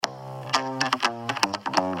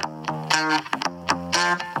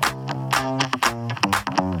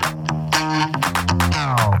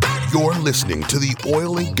listening to the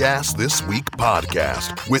Oil and Gas This Week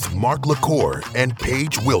podcast with Mark LaCour and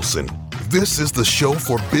Paige Wilson. This is the show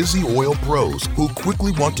for busy oil pros who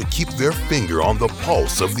quickly want to keep their finger on the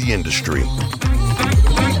pulse of the industry.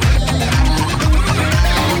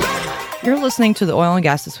 You're listening to the Oil and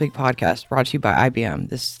Gas This Week podcast brought to you by IBM.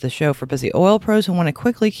 This is the show for busy oil pros who want to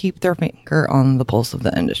quickly keep their finger on the pulse of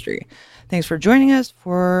the industry. Thanks for joining us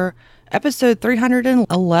for episode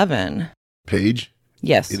 311. Paige?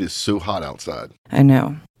 Yes. It is so hot outside. I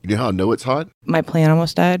know. You know how I know it's hot? My plant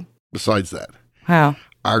almost died. Besides that, How?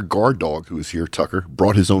 our guard dog who is here, Tucker,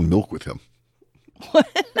 brought his own milk with him. What?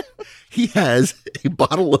 He has a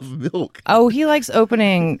bottle of milk. Oh, he likes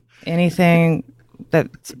opening anything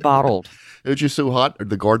that's bottled. It's just so hot,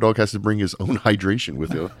 the guard dog has to bring his own hydration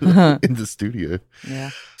with him in the studio. Yeah.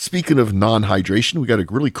 Speaking of non-hydration, we got a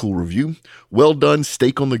really cool review. Well done,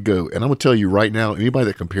 steak on the go. And I'm going to tell you right now, anybody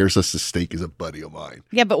that compares us to steak is a buddy of mine.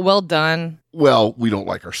 Yeah, but well done. Well, we don't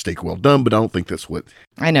like our steak well done, but I don't think that's what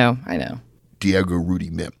I know. Diego Rudy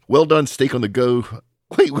meant. Well done, steak on the go.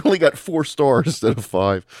 Wait, we only got 4 stars instead of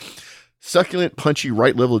 5. Succulent, punchy,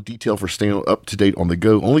 right level of detail for staying up to date on the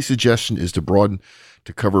go. Only suggestion is to broaden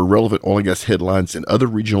to cover relevant oil and gas headlines in other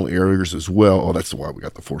regional areas as well. Oh, that's why we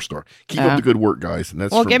got the 4-star. Keep up the good work, guys. And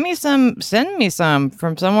that's give me some, send me some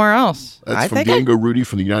from somewhere else. That's from Diego Rudy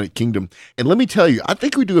from the United Kingdom. And let me tell you, I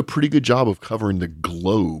think we do a pretty good job of covering the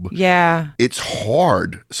globe. Yeah. It's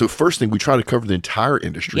hard. So first thing, we try to cover the entire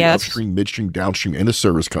industry, yes. Upstream, midstream, downstream, and the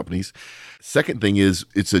service companies. Second thing is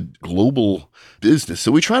it's a global business.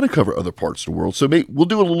 So we try to cover other parts of the world. So we'll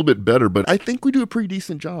do a little bit better, but I think we do a pretty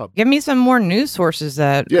decent job. Give me some more news sources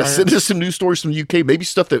that send us some news stories from the UK, maybe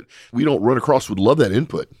stuff that we don't run across. Would love that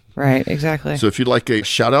input. Right, exactly. So if you'd like a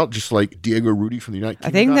shout out, just like Diego Rudy from the United Kingdom.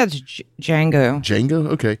 I think that's Django. Django?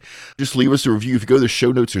 Okay. Just leave us a review. If you go to the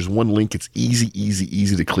show notes, there's one link. It's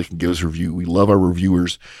easy to click and give us a review. We love our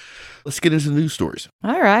reviewers. Let's get into the news stories.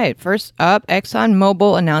 All right. First up,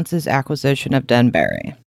 ExxonMobil announces acquisition of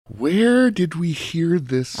Denbury. Where did we hear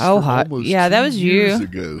this? Hot. Yeah, that was years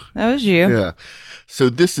ago. That was you. Yeah. So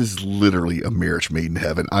this is literally a marriage made in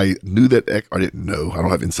heaven. I knew that, I didn't know, I don't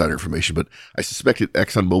have insider information, but I suspected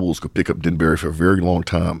ExxonMobil was going to pick up Denbury for a very long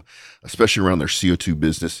time, especially around their CO2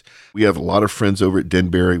 business. We have a lot of friends over at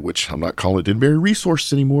Denbury, which I'm not calling it Denbury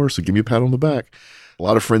Resources anymore, so give me a pat on the back. A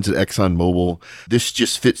lot of friends at ExxonMobil. This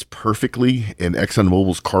just fits perfectly in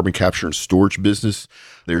ExxonMobil's carbon capture and storage business.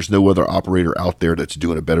 There's no other operator out there that's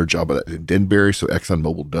doing a better job of that than Denbury. So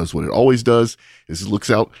ExxonMobil does what it always does, is it looks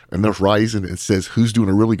out on the horizon and says, who's doing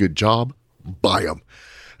a really good job? Buy them.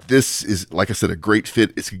 This is, like I said, a great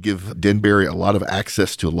fit. It's going to give Denbury a lot of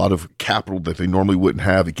access to a lot of capital that they normally wouldn't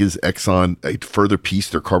have. It gives Exxon a further piece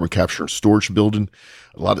of their carbon capture and storage building.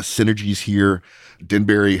 A lot of synergies here.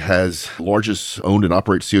 Denbury has the largest owned and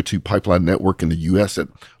operated CO2 pipeline network in the U.S. at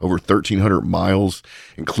over 1,300 miles,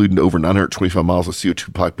 including over 925 miles of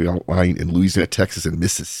CO2 pipeline in Louisiana, Texas, and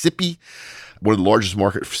Mississippi. One of the largest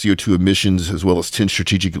markets for CO2 emissions, as well as 10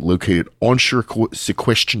 strategically located onshore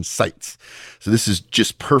sequestration sites. So this is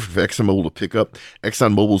just perfect for ExxonMobil to pick up.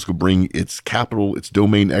 ExxonMobil is going to bring its capital, its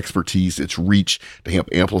domain expertise, its reach to help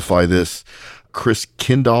amplify this. Chris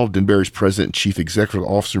Kendall, Denbury's president and chief executive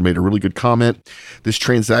officer, made a really good comment. This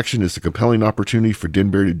transaction is a compelling opportunity for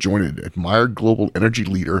Denbury to join an admired global energy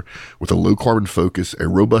leader with a low carbon focus, a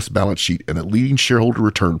robust balance sheet, and a leading shareholder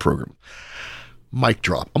return program. Mic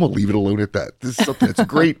drop. I'm going to leave it alone at that. This is something that's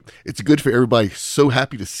great. It's good for everybody. So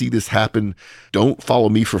happy to see this happen. Don't follow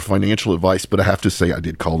me for financial advice, but I have to say I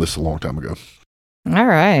did call this a long time ago. All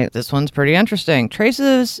right. This one's pretty interesting.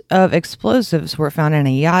 Traces of explosives were found in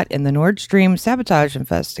a yacht in the Nord Stream sabotage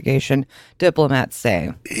investigation, diplomats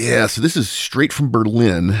say. Yeah, so this is straight from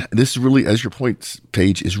Berlin. This really, as your point,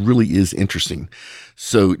 Paige, really is interesting.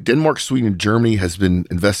 So Denmark, Sweden, and Germany has been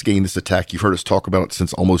investigating this attack. You've heard us talk about it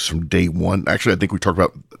since almost from day one. Actually, I think we talked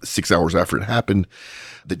about 6 hours after it happened.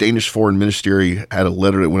 The Danish Foreign Ministry had a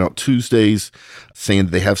letter that went out Tuesdays saying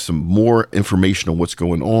they have some more information on what's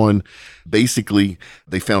going on. Basically,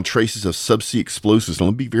 they found traces of subsea explosives. Now,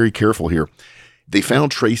 let me be very careful here. They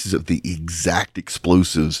found traces of the exact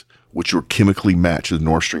explosives which were chemically matched to the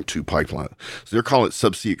Nord Stream 2 pipeline. So they're calling it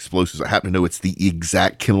subsea explosives. I happen to know it's the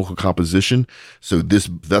exact chemical composition. So this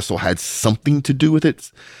vessel had something to do with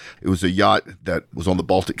it. It was a yacht that was on the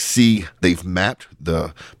Baltic Sea. They've mapped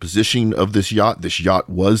the positioning of this yacht. This yacht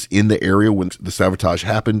was in the area when the sabotage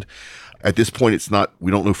happened. At this point,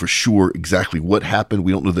 we don't know for sure exactly what happened.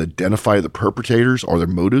 We don't know to identify the perpetrators or their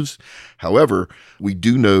motives. However, we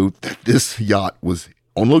do know that this yacht was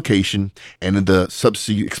on location, and in the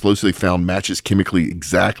subsea explosive they found matches chemically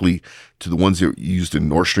exactly to the ones that were used in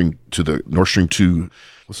Nord Stream 2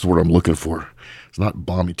 what's the word I'm looking for? It's not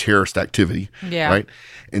bombing, terrorist activity. Yeah. Right.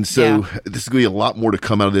 And so this is going to be a lot more to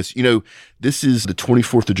come out of this. This is the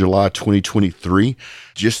 24th of July, 2023.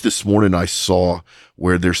 Just this morning, I saw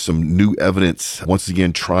where there's some new evidence, once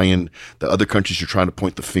again, the other countries are trying to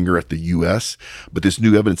point the finger at the U.S., but this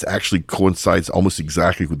new evidence actually coincides almost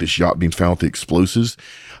exactly with this yacht being found with the explosives.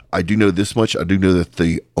 I do know this much. I do know that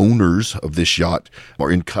the owners of this yacht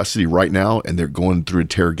are in custody right now, and they're going through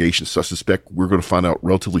interrogation. So I suspect we're going to find out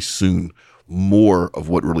relatively soon more of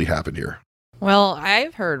what really happened here. Well,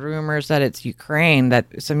 I've heard rumors that it's Ukraine, that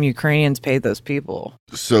some Ukrainians paid those people.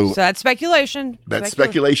 So that's speculation. That's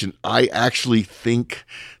speculation. I actually think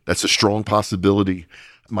that's a strong possibility.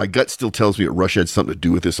 My gut still tells me that Russia had something to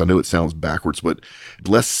do with this. I know it sounds backwards, but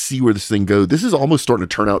let's see where this thing goes. This is almost starting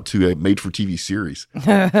to turn out to a made-for-TV series.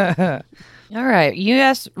 All right.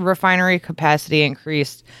 U.S. refinery capacity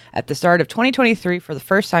increased at the start of 2023 for the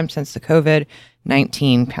first time since the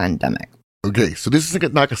COVID-19 pandemic. Okay, so this is not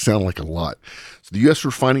going to sound like a lot. So the U.S.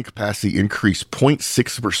 refining capacity increased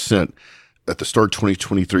 0.6% at the start of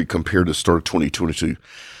 2023 compared to the start of 2022.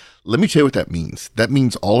 Let me tell you what that means. That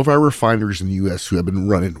means all of our refineries in the U.S. who have been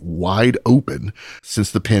running wide open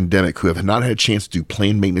since the pandemic, who have not had a chance to do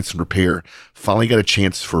planned maintenance and repair, finally got a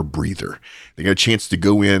chance for a breather. They got a chance to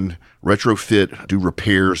go in, retrofit, do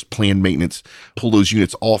repairs, planned maintenance, pull those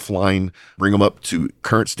units offline, bring them up to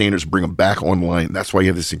current standards, bring them back online. That's why you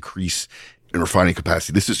have this increase in refining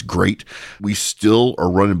capacity. This is great. We still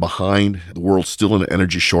are running behind. The world's still in an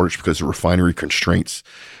energy shortage because of refinery constraints.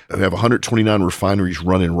 We have 129 refineries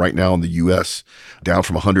running right now in the U.S., down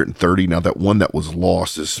from 130. Now, that one that was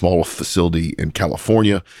lost is a small facility in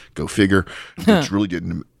California, go figure, which really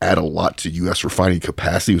didn't add a lot to U.S. refining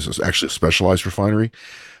capacity. It was actually a specialized refinery.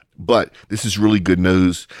 But this is really good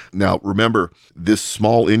news. Now, remember, this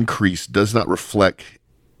small increase does not reflect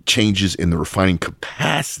changes in the refining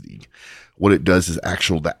capacity. What it does is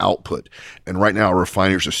the output. And right now, our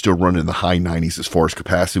refineries are still running in the high 90s as far as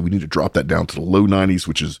capacity. We need to drop that down to the low 90s,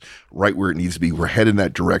 which is right where it needs to be. We're heading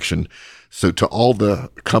that direction. So to all the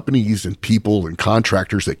companies and people and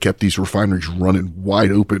contractors that kept these refineries running wide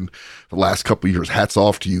open the last couple of years, hats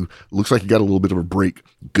off to you. Looks like you got a little bit of a break.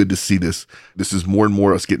 Good to see this. This is more and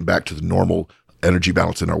more us getting back to the normal energy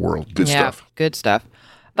balance in our world. Good stuff. Good stuff.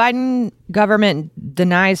 Biden government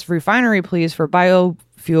denies refinery pleas for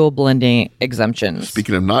biofuel blending exemptions.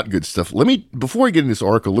 Speaking of not good stuff, before I get in this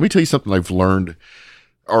article, let me tell you something I've learned,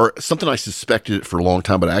 or something I suspected for a long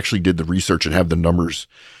time, but I actually did the research and have the numbers.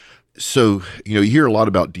 So, you hear a lot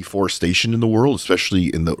about deforestation in the world, especially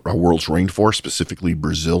in our world's rainforest, specifically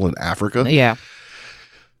Brazil and Africa. Yeah.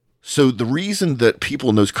 So the reason that people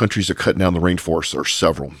in those countries are cutting down the rainforests are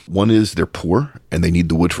several. One is they're poor and they need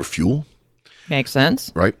the wood for fuel. Makes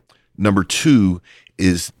sense. Right. Number two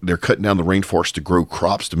is they're cutting down the rainforest to grow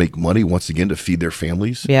crops to make money, once again, to feed their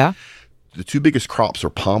families. Yeah. The two biggest crops are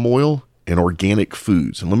palm oil and organic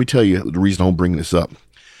foods. And let me tell you the reason I'm bringing this up.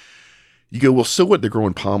 You go, well, so what? They're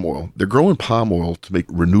growing palm oil. They're growing palm oil to make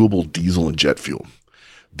renewable diesel and jet fuel.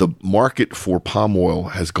 The market for palm oil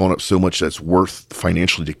has gone up so much that it's worth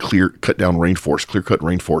financially to clear cut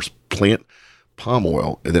rainforest, plant palm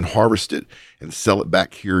oil, and then harvest it and sell it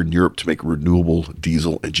back here in Europe to make renewable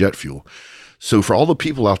diesel and jet fuel. So for all the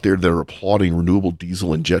people out there that are applauding renewable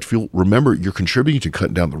diesel and jet fuel, remember, you're contributing to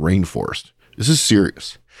cutting down the rainforest. This is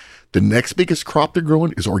serious. The next biggest crop they're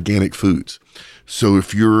growing is organic foods. So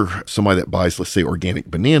if you're somebody that buys, let's say, organic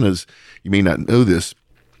bananas, you may not know this,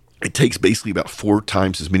 it takes basically about 4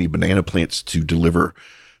 times as many banana plants to deliver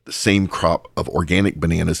the same crop of organic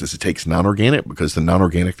bananas as it takes non-organic, because the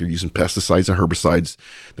non-organic, they're using pesticides and herbicides.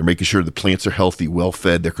 They're making sure the plants are healthy,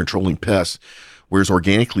 well-fed, they're controlling pests. Whereas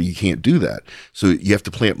organically, you can't do that. So you have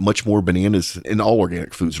to plant much more bananas, and all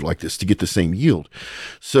organic foods are like this, to get the same yield.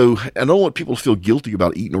 So I don't want people to feel guilty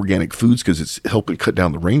about eating organic foods because it's helping cut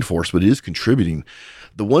down the rainforest, but it is contributing.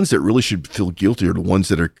 The ones that really should feel guilty are the ones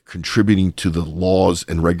that are contributing to the laws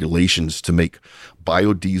and regulations to make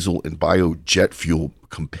biodiesel and biojet fuel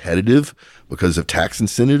competitive because of tax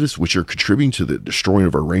incentives, which are contributing to the destroying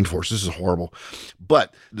of our rainforest. This is horrible.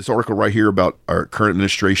 But this article right here about our current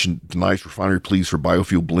administration denies refinery pleas for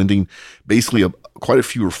biofuel blending. Basically, quite a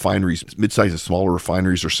few refineries, mid-sized and smaller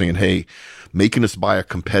refineries, are saying, hey, making us buy a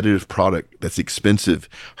competitive product that's expensive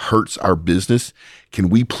hurts our business. Can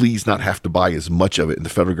we please not have to buy as much of it? And the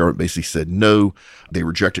federal government basically said no. They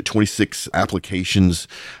rejected 26 applications,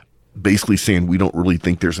 basically saying we don't really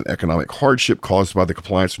think there's an economic hardship caused by the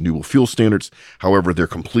compliance with renewable fuel standards. However, they're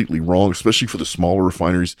completely wrong, especially for the smaller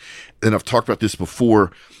refineries. And I've talked about this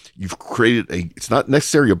before. You've created it's not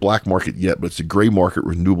necessarily a black market yet, but it's a gray market,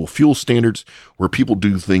 renewable fuel standards, where people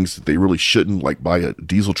do things that they really shouldn't, like buy a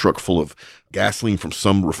diesel truck full of gasoline from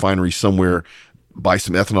some refinery somewhere, buy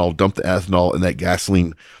some ethanol, dump the ethanol in that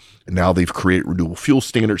gasoline. And now they've created renewable fuel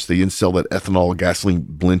standards. They then sell that ethanol gasoline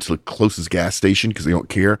blend to the closest gas station because they don't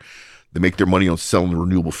care. They make their money on selling the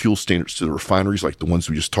renewable fuel standards to the refineries, like the ones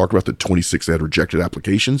we just talked about, the 26 that had rejected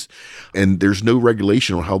applications. And there's no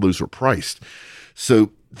regulation on how those are priced.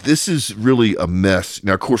 So this is really a mess.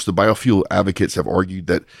 Now, of course, the biofuel advocates have argued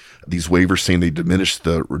that these waivers saying they diminish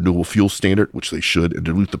the renewable fuel standard, which they should, and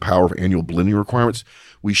dilute the power of annual blending requirements.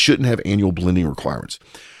 We shouldn't have annual blending requirements.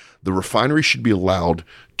 The refinery should be allowed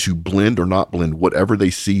to blend or not blend whatever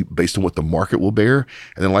they see based on what the market will bear.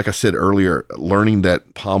 And then, like I said earlier, learning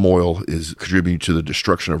that palm oil is contributing to the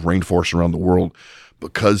destruction of rainforests around the world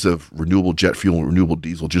because of renewable jet fuel and renewable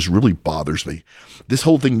diesel just really bothers me. This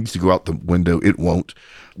whole thing needs to go out the window. It won't.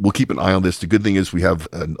 We'll keep an eye on this. The good thing is we have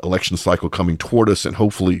an election cycle coming toward us, and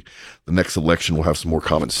hopefully the next election will have some more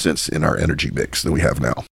common sense in our energy mix than we have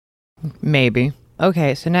now. Maybe.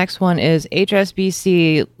 Okay, so next one is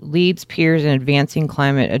HSBC leads peers in advancing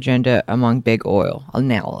climate agenda among big oil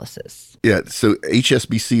analysis. Yeah, so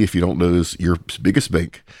HSBC, if you don't know, is your biggest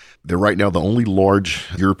bank. They're right now the only large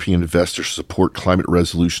European investor to support climate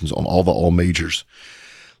resolutions on all majors.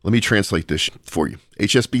 Let me translate this for you.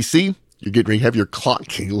 HSBC, you're getting ready to have your clock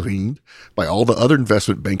cleaned by all the other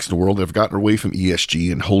investment banks in the world that have gotten away from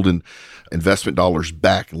ESG and holding investment dollars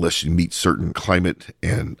back unless you meet certain climate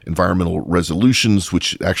and environmental resolutions,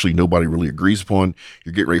 which actually nobody really agrees upon.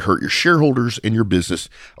 You're getting ready to hurt your shareholders and your business.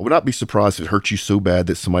 I would not be surprised if it hurts you so bad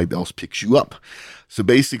that somebody else picks you up. So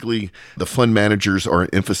basically, the fund managers are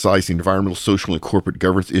emphasizing environmental, social, and corporate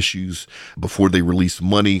governance issues before they release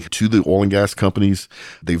money to the oil and gas companies.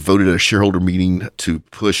 They voted at a shareholder meeting to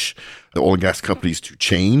push the oil and gas companies to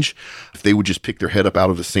change. If they would just pick their head up out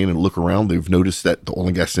of the sand and look around, they've noticed that the oil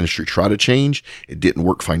and gas industry tried to change. It didn't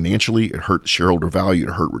work financially. It hurt shareholder value.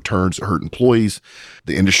 It hurt returns. It hurt employees.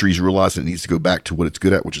 The industry's realizing it needs to go back to what it's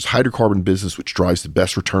good at, which is hydrocarbon business, which drives the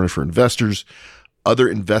best return for investors. Other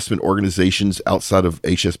investment organizations outside of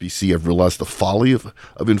HSBC have realized the folly of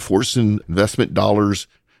enforcing investment dollars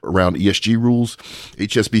around ESG rules.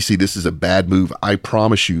 HSBC, this is a bad move. I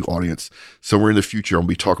promise you, audience, somewhere in the future, I'm going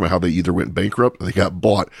to be talking about how they either went bankrupt or they got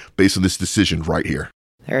bought based on this decision right here.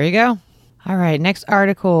 There you go. All right, next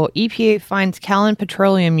article. EPA fines Callon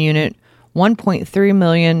Petroleum Unit $1.3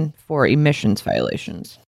 million for emissions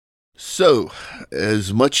violations. So,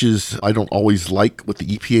 as much as I don't always like what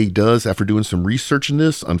the EPA does after doing some research in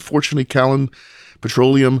this, unfortunately, Callon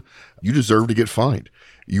Petroleum, you deserve to get fined.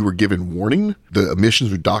 You were given warning. The emissions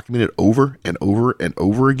were documented over and over and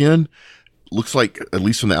over again. Looks like, at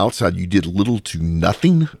least from the outside, you did little to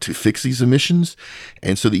nothing to fix these emissions.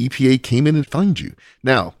 And so the EPA came in and fined you.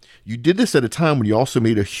 Now, you did this at a time when you also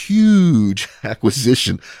made a huge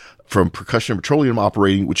acquisition from Percussion Petroleum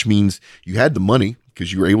Operating, which means you had the money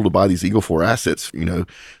because you were able to buy these Eagle 4 assets,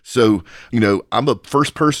 So, I'm the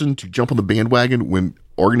first person to jump on the bandwagon when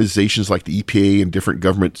organizations like the EPA and different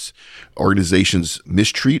governments organizations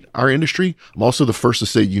mistreat our industry. I'm also the first to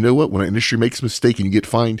say, you know what, when an industry makes a mistake and you get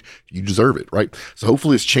fined, you deserve it, right? So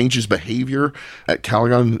hopefully this changes behavior at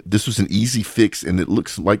Callon. This was an easy fix, and it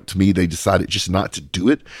looks like to me they decided just not to do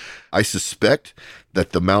it. I suspect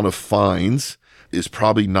that the amount of fines is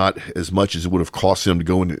probably not as much as it would have cost them to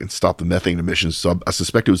go in and stop the methane emissions. So I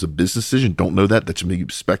suspect it was a business decision. Don't know that. That's me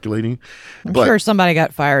speculating. I'm sure somebody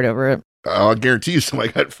got fired over it. I'll guarantee you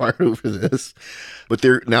somebody got fired over this. But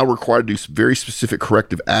they're now required to do very specific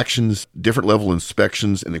corrective actions, different level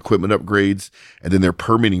inspections and equipment upgrades. And then their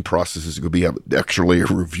permitting process is going to be an extra layer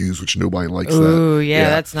of reviews, which nobody likes. Ooh, yeah,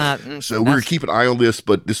 that's not. So we're going to keep an eye on this,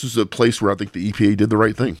 but this is a place where I think the EPA did the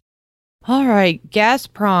right thing. All right.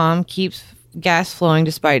 Gazprom keeps gas flowing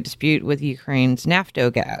despite dispute with Ukraine's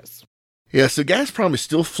Naftogaz. Yeah, so Gazprom is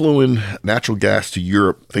still flowing natural gas to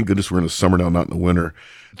Europe. Thank goodness we're in the summer now, not in the winter,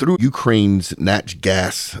 through Ukraine's Nat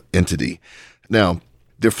Gas entity. Now,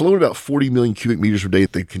 they're flowing about 40 million cubic meters per day.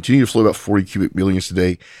 They continue to flow about 40 cubic millions a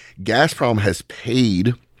day. Gazprom has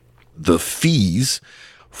paid the fees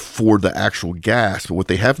for the actual gas, but what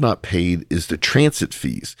they have not paid is the transit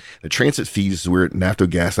fees. The transit fees is where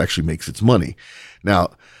Naftogaz actually makes its money.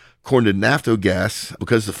 Now, according to Naftogaz,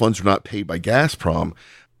 because the funds are not paid by Gazprom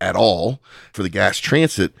at all for the gas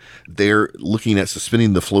transit, they're looking at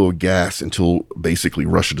suspending the flow of gas until basically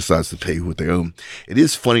Russia decides to pay what they owe. It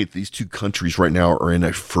is funny that these two countries right now are in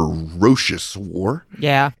a ferocious war.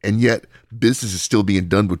 Yeah. And yet business is still being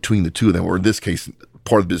done between the two of them, or in this case,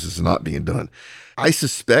 part of the business is not being done. I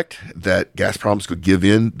suspect that Gazprom's could give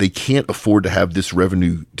in. They can't afford to have this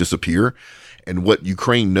revenue disappear. And what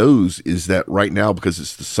Ukraine knows is that right now, because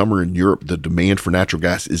it's the summer in Europe, the demand for natural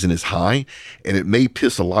gas isn't as high, and it may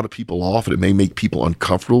piss a lot of people off, and it may make people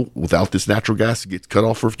uncomfortable without this natural gas. It gets cut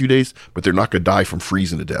off for a few days, but they're not going to die from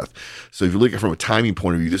freezing to death. So if you look at it from a timing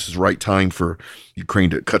point of view, this is the right time for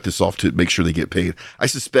Ukraine to cut this off to make sure they get paid. I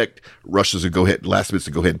suspect Russia's going to go ahead, last minute,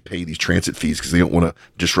 to go ahead and pay these transit fees because they don't want a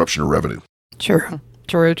disruption of revenue. True.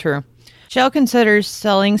 Shell considers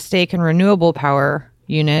selling stake in renewable power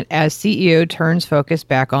unit as CEO turns focus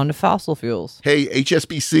back onto fossil fuels. Hey,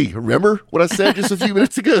 HSBC, remember what I said just a few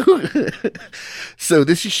minutes ago? So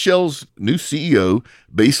this is Shell's new CEO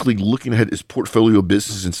basically looking at his portfolio of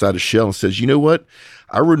businesses inside of Shell and says, you know what?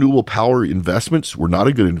 Our renewable power investments were not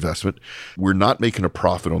a good investment. We're not making a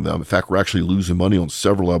profit on them. In fact, we're actually losing money on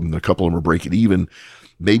several of them, and a couple of them are breaking even.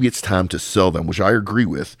 Maybe it's time to sell them, which I agree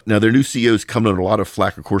with. Now, their new CEO is coming under a lot of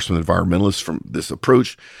flack, of course, from environmentalists from this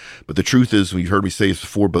approach. But the truth is, you've heard me say this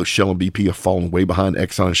before, both Shell and BP have fallen way behind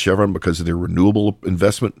Exxon and Chevron because of their renewable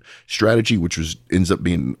investment strategy, which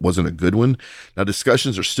wasn't a good one. Now,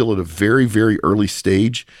 discussions are still at a very, very early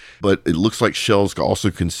stage, but it looks like Shell's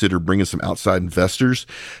also consider bringing some outside investors.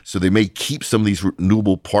 So they may keep some of these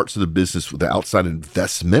renewable parts of the business with the outside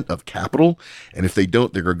investment of capital. And if they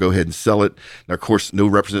don't, they're going to go ahead and sell it. Now, of course,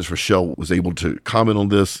 no representative for Shell was able to comment on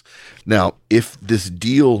this. Now, if this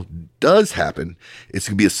deal does happen, it's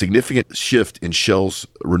going to be a significant shift in Shell's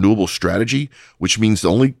renewable strategy, which means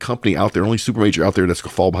the only company out there, only supermajor out there that's going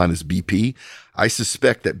to fall behind is BP. I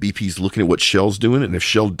suspect that BP is looking at what Shell's doing, and if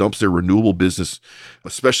Shell dumps their renewable business,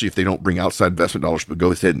 especially if they don't bring outside investment dollars, but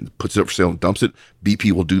go ahead and puts it up for sale and dumps it,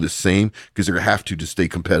 BP will do the same because they're going to have to stay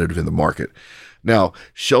competitive in the market. Now,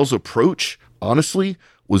 Shell's approach, honestly,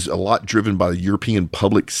 was a lot driven by the European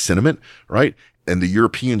public sentiment, right? And the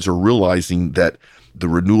Europeans are realizing that the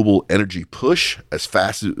renewable energy push, as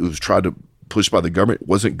fast as it was tried to push by the government,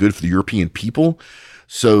 wasn't good for the European people.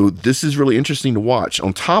 So this is really interesting to watch.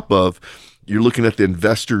 On top of, you're looking at the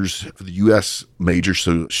investors for the U.S. majors,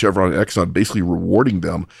 so Chevron and Exxon, basically rewarding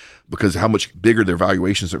them because of how much bigger their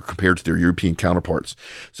valuations are compared to their European counterparts.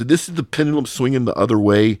 So this is the pendulum swinging the other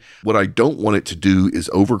way. What I don't want it to do is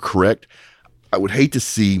overcorrect. I would hate to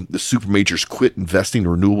see the supermajors quit investing in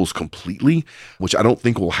renewables completely, which I don't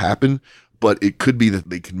think will happen, but it could be that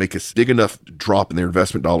they can make a big enough drop in their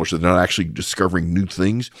investment dollars so they're not actually discovering new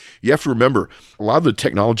things. You have to remember, a lot of the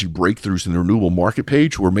technology breakthroughs in the renewable market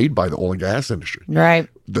page were made by the oil and gas industry. Right.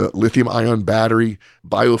 The lithium-ion battery,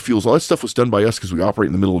 biofuels, all that stuff was done by us because we operate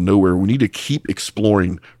in the middle of nowhere. We need to keep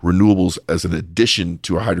exploring renewables as an addition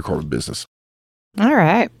to our hydrocarbon business. All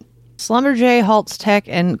right. Schlumberger halts tech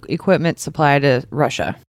and equipment supply to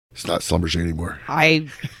Russia. It's not Schlumberger anymore. I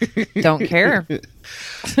don't care.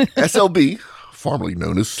 SLB, formerly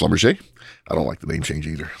known as Schlumberger. I don't like the name change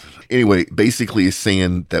either. Anyway, basically is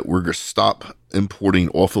saying that we're going to stop importing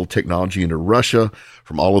oilfield technology into Russia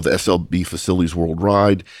from all of the SLB facilities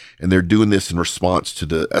worldwide. And they're doing this in response to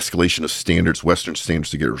the escalation of standards, Western standards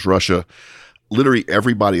to get Russia. Literally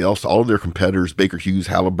everybody else, all of their competitors, Baker Hughes,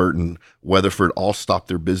 Halliburton, Weatherford, all stopped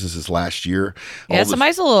their businesses last year. Yeah,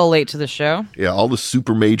 somebody's a little late to the show. Yeah, all the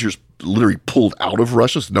super majors literally pulled out of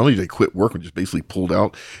Russia. So not only did they quit work, but just basically pulled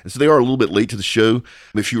out. And so they are a little bit late to the show.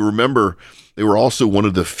 If you remember, they were also one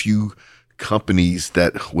of the few companies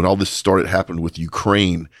that, when all this started happening with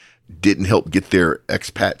Ukraine, didn't help get their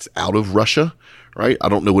expats out of Russia. Right? I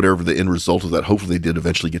don't know whatever the end result of that. Hopefully they did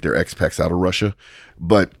eventually get their expats out of Russia.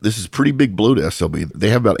 But this is a pretty big blow to SLB. They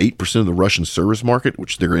have about 8% of the Russian service market,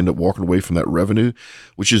 which they're going to end up walking away from that revenue,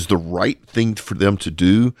 which is the right thing for them to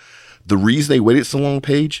do. The reason they waited so long,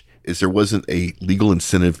 Paige, is there wasn't a legal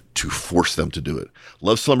incentive to force them to do it.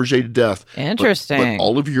 Love Schlumberger to death. Interesting. But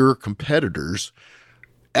all of your competitors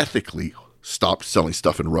ethically stopped selling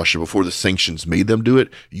stuff in Russia before the sanctions made them do it.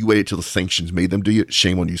 You waited till the sanctions made them do it.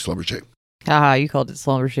 Shame on you, Schlumberger. You called it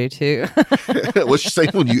Schlumberger too. What's your saying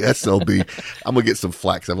when you SLB? I'm going to get some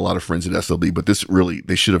flack. I have a lot of friends at SLB, but this really,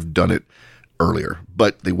 they should have done it earlier.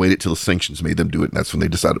 But they waited till the sanctions made them do it, and that's when they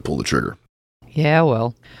decided to pull the trigger. Yeah,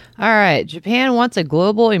 well. All right. Japan wants a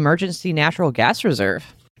global emergency natural gas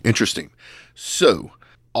reserve. Interesting. So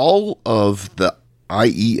all of the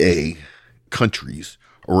IEA countries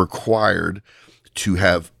are required to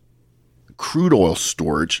have crude oil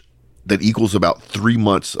storage that equals about 3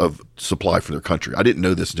 months of supply for their country. I didn't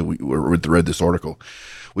know this until we read this article,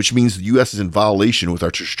 which means the U.S. is in violation with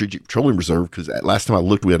our strategic petroleum reserve because last time I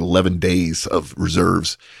looked, we had 11 days of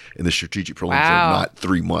reserves in the strategic petroleum reserve, not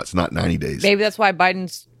 3 months, not 90 days. Maybe that's why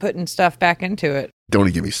Biden's putting stuff back into it. Don't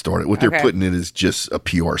even get me started. What they're putting in is just a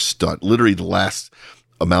PR stunt. Literally the last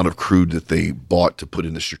amount of crude that they bought to put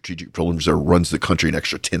in the Strategic Petroleum Reserve runs the country an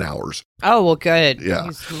extra 10 hours. Oh, well, good. Yeah.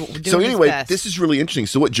 He's doing So his anyway, best. this is really interesting.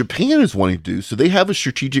 So what Japan is wanting to do, so they have a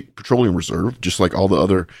Strategic Petroleum Reserve, just like all the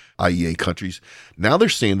other IEA countries. Now they're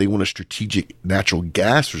saying they want a Strategic Natural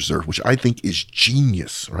Gas Reserve, which I think is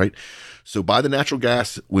genius, right? So buy the natural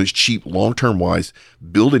gas when it's cheap, long-term wise,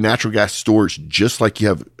 build a natural gas storage just like you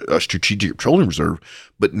have a Strategic Petroleum Reserve.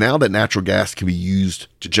 But now that natural gas can be used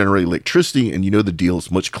to generate electricity, and you know the deal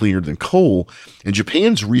is much cleaner than coal. And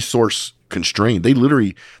Japan's resource constrained.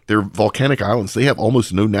 They're volcanic islands. They have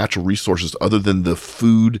almost no natural resources other than the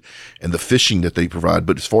food and the fishing that they provide.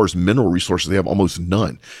 But as far as mineral resources, they have almost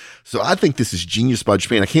none. So I think this is genius by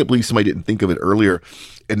Japan. I can't believe somebody didn't think of it earlier.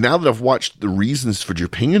 And now that I've watched the reasons for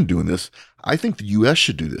Japan doing this, I think the U.S.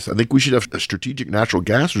 should do this. I think we should have a strategic natural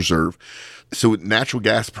gas reserve. So when natural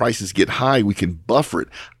gas prices get high, we can buffer it.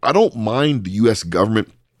 I don't mind the U.S.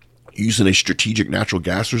 government using a strategic natural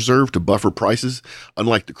gas reserve to buffer prices,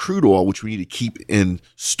 unlike the crude oil, which we need to keep in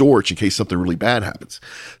storage in case something really bad happens.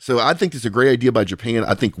 So I think it's a great idea by Japan.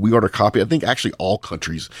 I think we ought to copy. I think actually all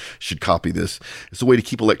countries should copy this. It's a way to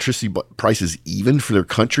keep electricity prices even for their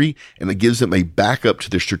country, and it gives them a backup to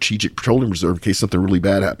their strategic petroleum reserve in case something really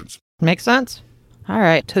bad happens. Makes sense. All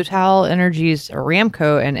right. Total Energies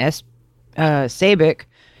Aramco and SABIC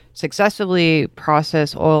successfully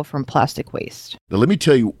process oil from plastic waste. Now, let me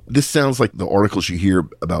tell you, this sounds like the articles you hear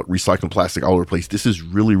about recycling plastic all over the place. This is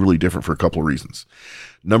really, really different for a couple of reasons.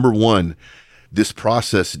 Number one, this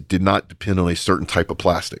process did not depend on a certain type of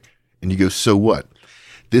plastic. And you go, so what?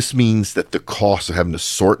 This means that the cost of having to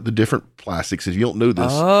sort the different plastics, if you don't know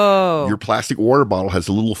this, your plastic water bottle has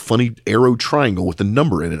a little funny arrow triangle with a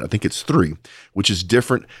number in it. I think it's 3, which is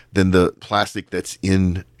different than the plastic that's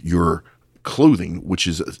in your clothing, which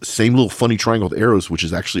is the same little funny triangle with arrows, which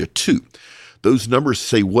is actually a 2. Those numbers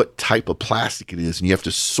say what type of plastic it is, and you have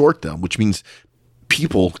to sort them, which means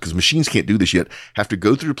people, because machines can't do this yet, have to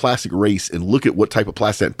go through the plastic race and look at what type of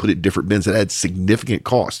plastic and put it in different bins. That adds significant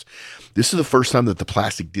cost. This is the first time that the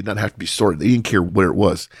plastic did not have to be sorted. They didn't care where it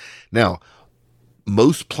was. Now,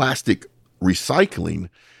 most plastic recycling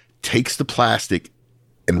takes the plastic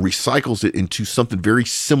and recycles it into something very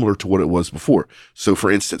similar to what it was before. So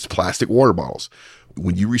for instance, plastic water bottles.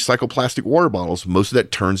 When you recycle plastic water bottles, most of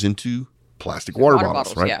that turns into plastic water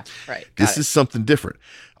bottles, right? Yeah, right. This is something different.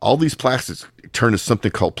 All these plastics turn to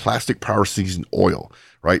something called plastic power seasoned oil,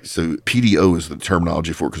 right? So PDO is the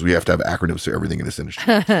terminology for it because we have to have acronyms for everything in this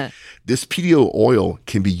industry. This PDO oil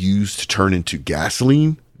can be used to turn into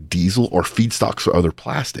gasoline, diesel, or feedstocks for other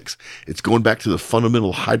plastics. It's going back to the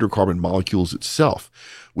fundamental hydrocarbon molecules itself,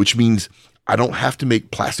 which means I don't have to make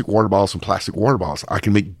plastic water bottles from plastic water bottles. I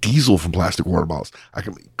can make diesel from plastic water bottles. I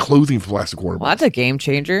can make clothing from plastic water Well, bottles. that's a game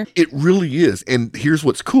changer. It really is. And here's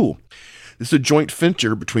what's cool. This is a joint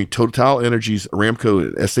venture between Total Energies, Aramco,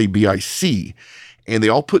 and SABIC, and they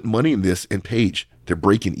all put money in this, and Paige, they're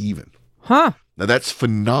breaking even. Huh. Now that's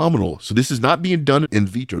phenomenal. So this is not being done in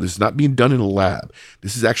vitro. This is not being done in a lab.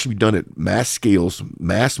 This is actually done at mass scales,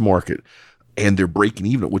 mass market, and they're breaking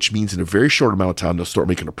even, which means in a very short amount of time, they'll start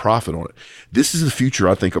making a profit on it. This is the future,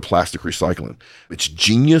 I think, of plastic recycling. It's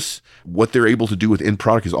genius. What they're able to do with end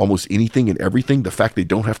product is almost anything and everything. The fact they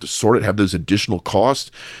don't have to sort it, have those additional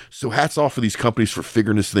costs. So hats off for these companies for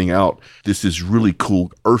figuring this thing out. This is really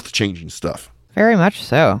cool, earth-changing stuff. Very much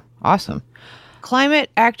so. Awesome. Climate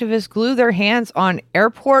activists glue their hands on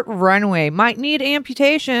airport runway. Might need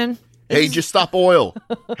amputation. Hey, just stop oil.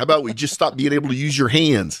 How about we just stop being able to use your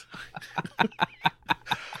hands?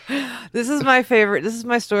 This is my favorite. This is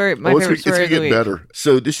my story. My favorite story of the it's week. gonna get better.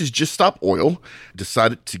 So this is Just Stop Oil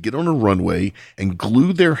decided to get on a runway and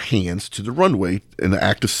glue their hands to the runway in the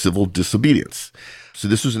act of civil disobedience. So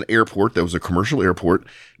this was an airport that was a commercial airport.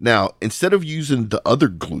 Now, instead of using the other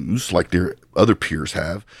glues like their other peers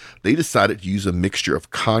have, they decided to use a mixture of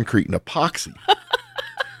concrete and epoxy.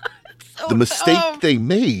 The mistake they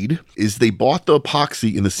made is they bought the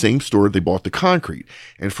epoxy in the same store they bought the concrete.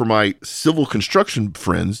 And for my civil construction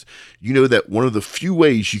friends, you know that one of the few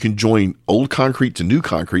ways you can join old concrete to new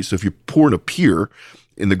concrete, so if you're pouring a pier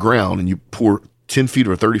in the ground and you pour 10 feet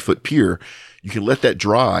or a 30-foot pier, you can let that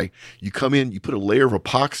dry. You come in, you put a layer of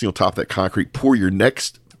epoxy on top of that concrete, pour your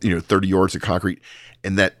next 30 yards of concrete,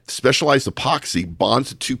 and that specialized epoxy bonds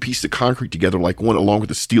the two pieces of concrete together like one, along with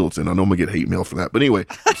the steel it's in. I know I'm going to get hate mail for that. But anyway,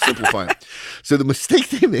 I'm simplifying. So the mistake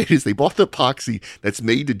they made is they bought the epoxy that's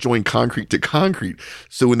made to join concrete to concrete.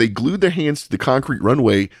 So when they glued their hands to the concrete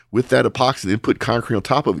runway with that epoxy, then put concrete on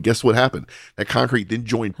top of it, guess what happened? That concrete then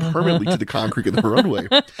joined permanently to the concrete of the runway,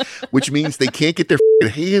 which means they can't get their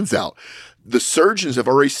hands out. The surgeons have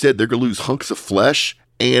already said they're going to lose hunks of flesh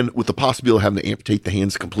and with the possibility of having to amputate the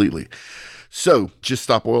hands completely. So Just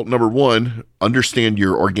Stop Oil, number one, understand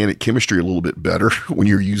your organic chemistry a little bit better when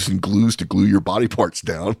you're using glues to glue your body parts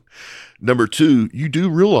down. Number two, you do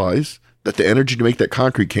realize that the energy to make that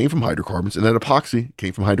concrete came from hydrocarbons, and that epoxy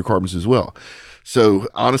came from hydrocarbons as well. So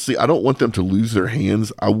honestly, I don't want them to lose their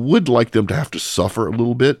hands. I would like them to have to suffer a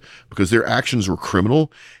little bit because their actions were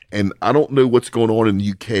criminal. And I don't know what's going on in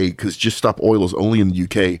the UK because Just Stop Oil is only in the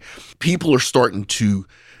UK. People are starting to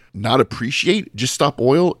not appreciate Just Stop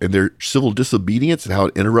Oil and their civil disobedience and how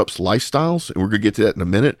it interrupts lifestyles. And we're going to get to that in a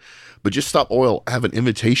minute. But Just Stop Oil, I have an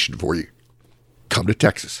invitation for you. Come to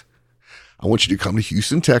Texas. I want you to come to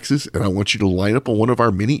Houston, Texas, and I want you to line up on one of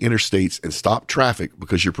our many interstates and stop traffic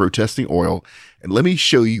because you're protesting oil. And let me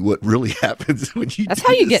show you what really happens when you That's do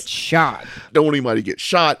how you this. get shot. Don't want anybody to get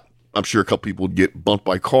shot. I'm sure a couple people would get bumped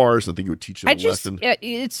by cars. I think it would teach them a lesson.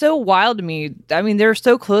 It's so wild to me. I mean, they're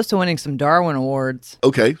so close to winning some Darwin Awards.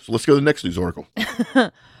 Okay, so let's go to the next news article.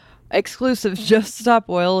 Exclusive Just Stop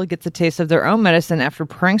Oil gets a taste of their own medicine after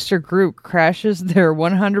prankster group crashes their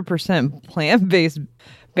 100% plant-based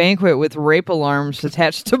banquet with rape alarms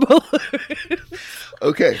attached to balloons.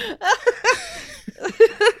 Okay.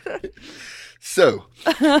 So,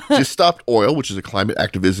 Just Stop Oil, which is a climate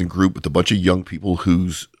activism group with a bunch of young people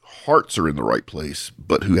whose hearts are in the right place,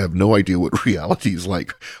 but who have no idea what reality is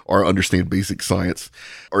like or understand basic science,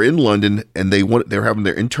 are in London, and they're having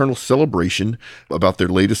their internal celebration about their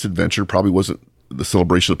latest adventure. Probably wasn't the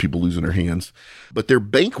celebration of people losing their hands, but their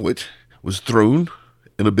banquet was thrown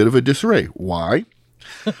in a bit of a disarray. Why?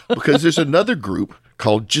 Because there's another group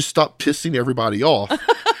called Just Stop Pissing Everybody Off.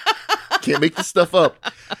 Can't make this stuff up.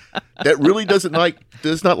 That really does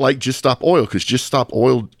not like Just Stop Oil, because Just Stop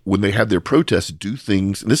Oil, when they have their protests, do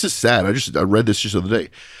things. And this is sad. I read this just the other day.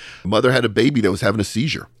 A mother had a baby that was having a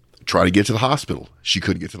seizure. Try to get to the hospital. She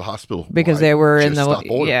couldn't get to the hospital because Why? they were Just in the Stop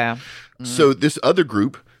Oil. yeah. So this other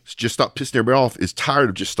group, Just Stop Pissing Everybody Off, is tired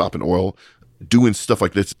of Just Stopping Oil doing stuff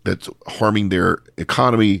like this that's harming their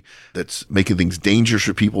economy, that's making things dangerous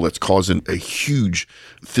for people, that's causing a huge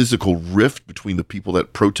physical rift between the people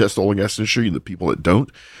that protest the oil and gas industry and the people that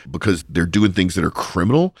don't, because they're doing things that are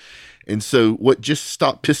criminal. And so what Just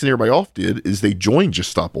Stop Pissing Everybody Off did is they joined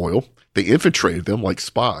Just Stop Oil. They infiltrated them like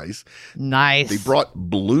spies. Nice. They brought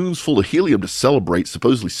balloons full of helium to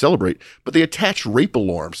supposedly celebrate, but they attached rape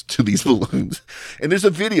alarms to these balloons. And there's a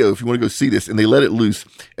video if you want to go see this, and they let it loose.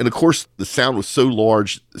 And of course, the sound was so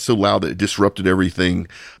large, so loud that it disrupted everything.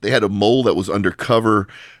 They had a mole that was undercover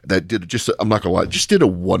that did I'm not going to lie, just did a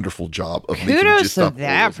wonderful job of making Kudos Just to Stop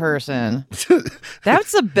that Oil. person.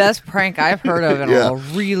 That's the best prank I've heard of in a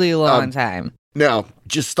really long time. Now,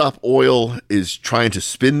 Just Stop Oil is trying to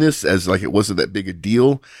spin this as like it wasn't that big a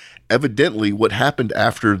deal. Evidently, what happened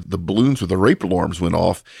after the balloons with the rape alarms went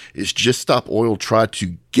off is Just Stop Oil tried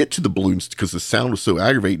to get to the balloons because the sound was so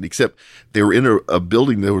aggravating, except they were in a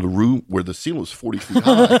building, there was a room where the ceiling was 40 feet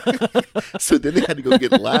high. So then they had to go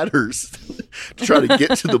get ladders to try to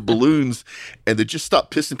get to the balloons, and they Just Stop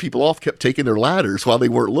Pissing People Off kept taking their ladders while they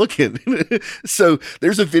weren't looking. So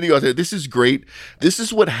there's a video out there. This is great. This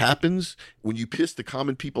is what happens when you piss the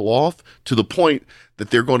common people off to the point that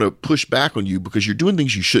they're going to push back on you because you're doing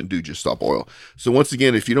things you shouldn't do. Just Stop Oil. So once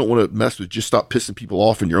again, if you don't want to mess with Just Stop Pissing People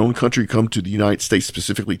Off in your own country, come to the United States,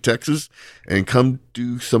 specifically Texas, and come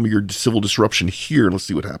do some of your civil disruption here, and let's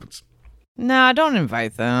see what happens. No, don't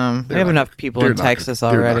invite them. We have enough people in Texas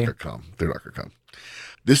already. They're not going to come.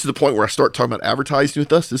 This is the point where I start talking about advertising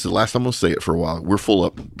with us. This is the last time I'm going to say it for a while. We're full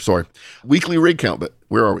up. Sorry. Weekly rig count, but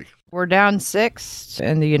where are we? We're down 6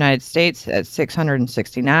 in the United States at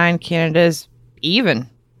 669. Canada's even.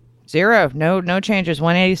 0. No changes.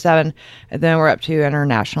 187. And then we're up to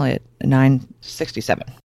internationally at 967.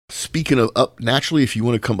 Speaking of up naturally, if you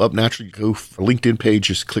want to come up naturally, go for LinkedIn page,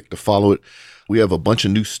 just click to follow it. We have a bunch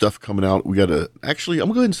of new stuff coming out. I'm going to go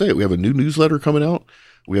ahead and say it. We have a new newsletter coming out.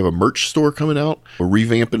 We have a merch store coming out. We're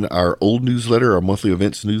revamping our old newsletter, our monthly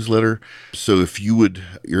events newsletter. So if you're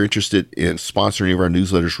interested in sponsoring any of our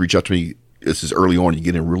newsletters, reach out to me. This is early on. You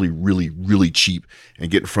get in really, really, really cheap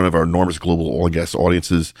and get in front of our enormous global oil and gas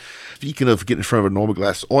audiences. Speaking of getting in front of enormous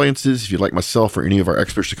gas audiences, if you'd like myself or any of our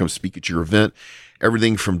experts to come speak at your event,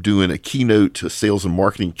 everything from doing a keynote to a sales and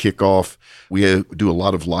marketing kickoff. We do a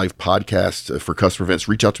lot of live podcasts for customer events.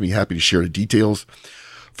 Reach out to me. Happy to share the details.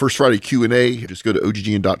 First Friday Q&A, just go to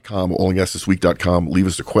oggn.com, oilandgasthisweek.com. Leave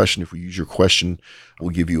us a question. If we use your question,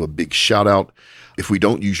 we'll give you a big shout out. If we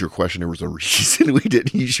don't use your question, there was a reason we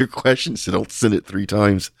didn't use your question, so don't send it 3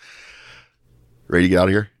 times. Ready to get out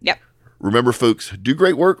of here? Yep. Remember, folks, do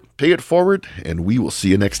great work, pay it forward, and we will see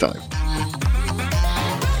you next time.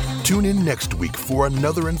 Tune in next week for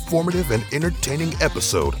another informative and entertaining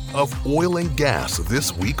episode of Oil and Gas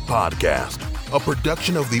This Week podcast, a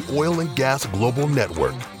production of the Oil and Gas Global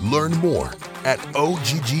Network. Learn more at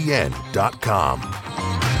oggn.com.